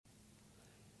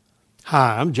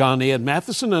Hi, I'm John Ed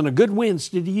Matheson, and a good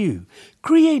Wednesday to you.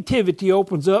 Creativity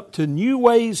opens up to new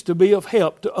ways to be of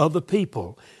help to other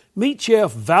people. Meet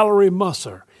Chef Valerie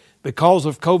Musser. Because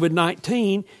of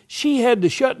COVID-19, she had to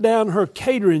shut down her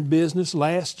catering business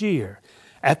last year.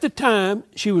 At the time,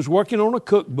 she was working on a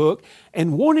cookbook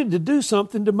and wanted to do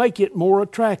something to make it more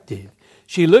attractive.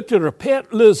 She looked at her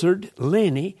pet lizard,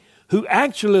 Lenny, who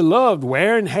actually loved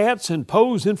wearing hats and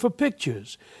posing for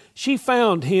pictures. She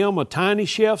found him a tiny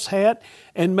chef's hat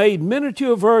and made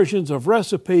miniature versions of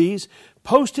recipes,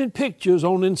 posting pictures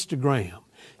on Instagram.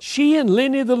 She and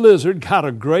Lenny the lizard got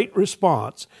a great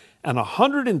response, and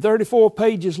 134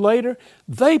 pages later,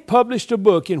 they published a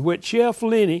book in which Chef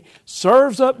Lenny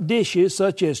serves up dishes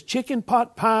such as chicken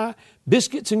pot pie,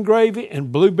 biscuits and gravy,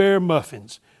 and blueberry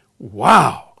muffins.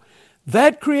 Wow!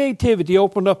 That creativity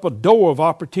opened up a door of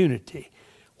opportunity.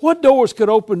 What doors could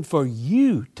open for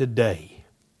you today?